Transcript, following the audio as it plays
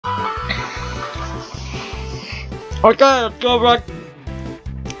Okay, let's go, Rock.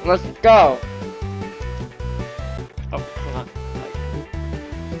 Let's go. Oh, hang on.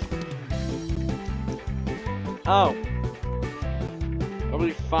 Oh. It'll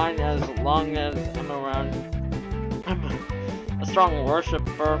be fine as long as I'm around. I'm a strong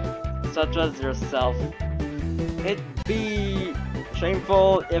worshipper, such as yourself. It'd be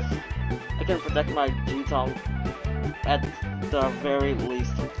shameful if I can protect my G-Tongue at the very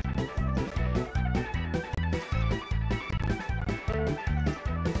least.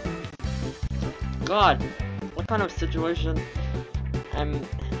 God, what kind of situation am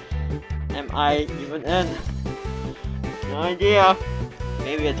I even in? No idea.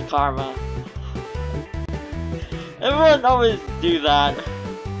 Maybe it's karma. Everyone always do that.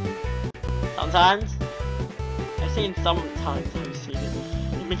 Sometimes. Sometimes I've seen it.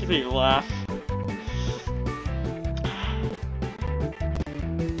 It makes me laugh.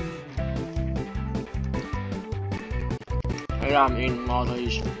 Yeah, I'm eating all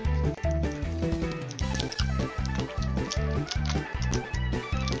these.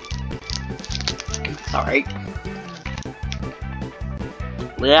 Sorry.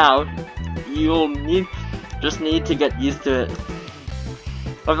 Yeah, you'll just need to get used to it.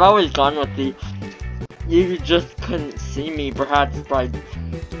 I've always gone with the you just couldn't see me, perhaps by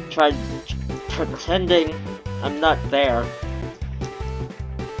pretending I'm not there.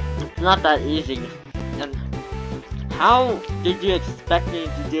 It's not that easy. And how did you expect me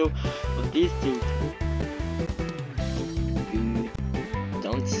to deal with these two? You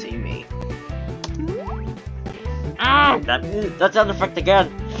don't see me. Ah, that sound effect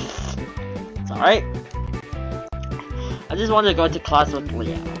again. It's alright. I just want to go to class with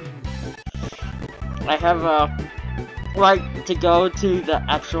Leo. I have a right to go to the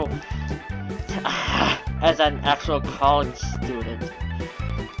actual as an actual college student.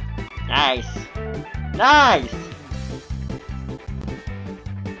 Nice. Nice!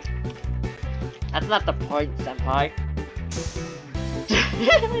 That's not the point, senpai.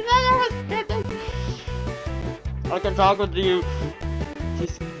 I can talk with you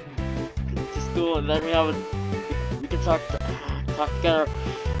to school, and then we can talk together.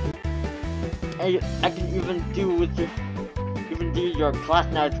 I can even do your class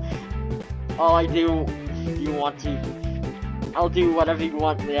notes. All I do, if you want to, I'll do whatever you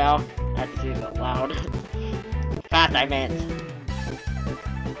want now. I have to say that loud. Fast, I meant.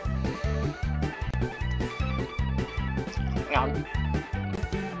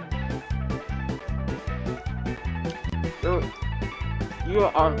 You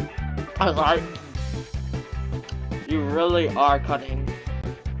are. I was like, you really are cutting.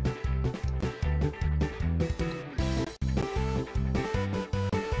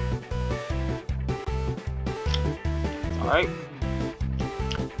 Alright.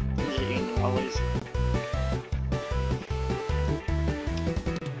 Just eating lollies.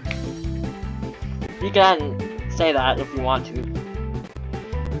 You can say that if you want to.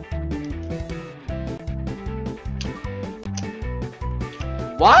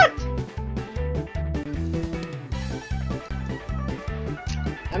 What?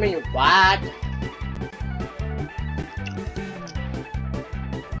 I mean, what?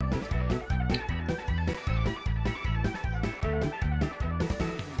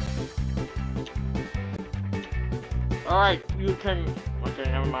 Alright, you can... Okay,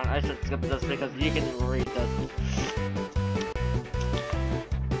 never mind. I should skip this because you can read this.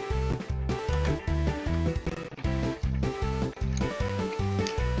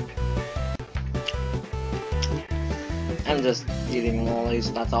 I'm just eating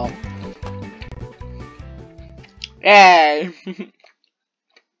lollies, that's all. Yay!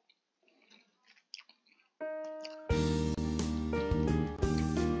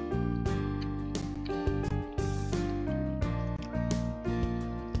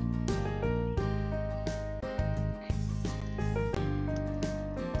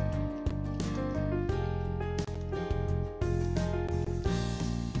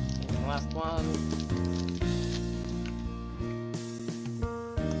 Last one.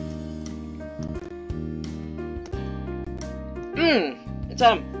 It's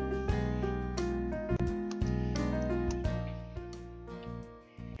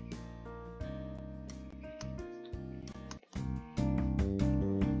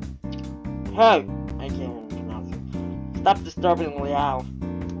Hey, I can't pronounce it. Stop disturbing Liao.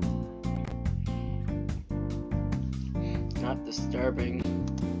 Not disturbing.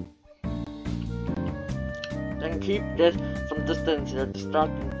 Then keep this some distance. You're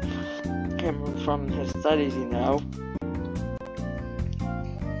distracting him from his studies, you know.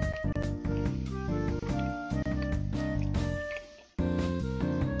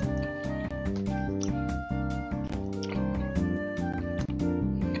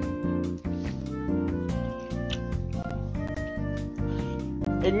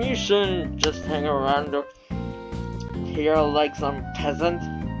 And you shouldn't just hang around here like some peasant.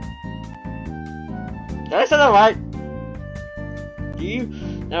 Did I say that right? Do you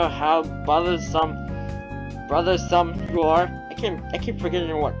know how bothersome you are? I keep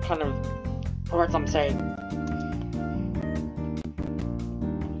forgetting what kind of words I'm saying.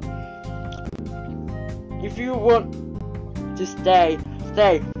 If you want to stay,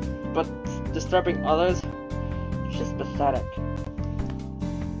 but disturbing others, it's just pathetic.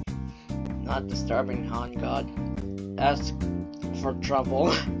 Not disturbing, Han God. Ask for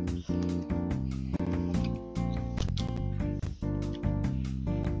trouble.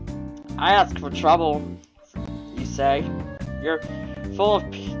 I ask for trouble, you say. You're full of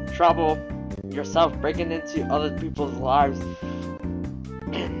trouble yourself, breaking into other people's lives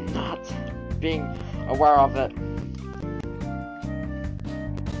and not being aware of it.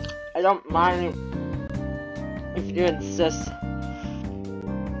 I don't mind if you insist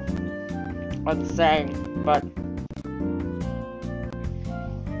on saying, but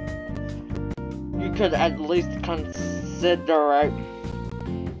you could at least consider it.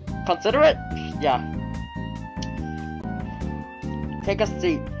 Consider it? Yeah. Take a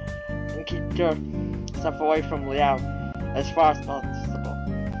seat and keep yourself away from Liao as far as possible.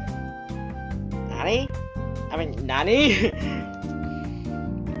 Nani? I mean, Nani?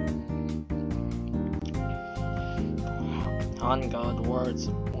 On God words,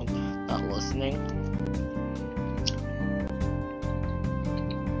 not listening.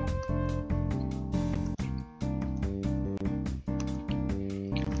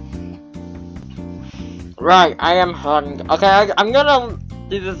 Right, I am hungry. Okay, I'm gonna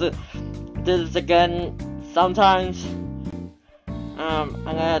do this again sometimes. I'm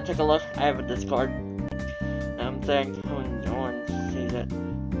gonna take a look. I have a Discord. Saying no one sees it.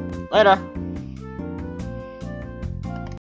 Later.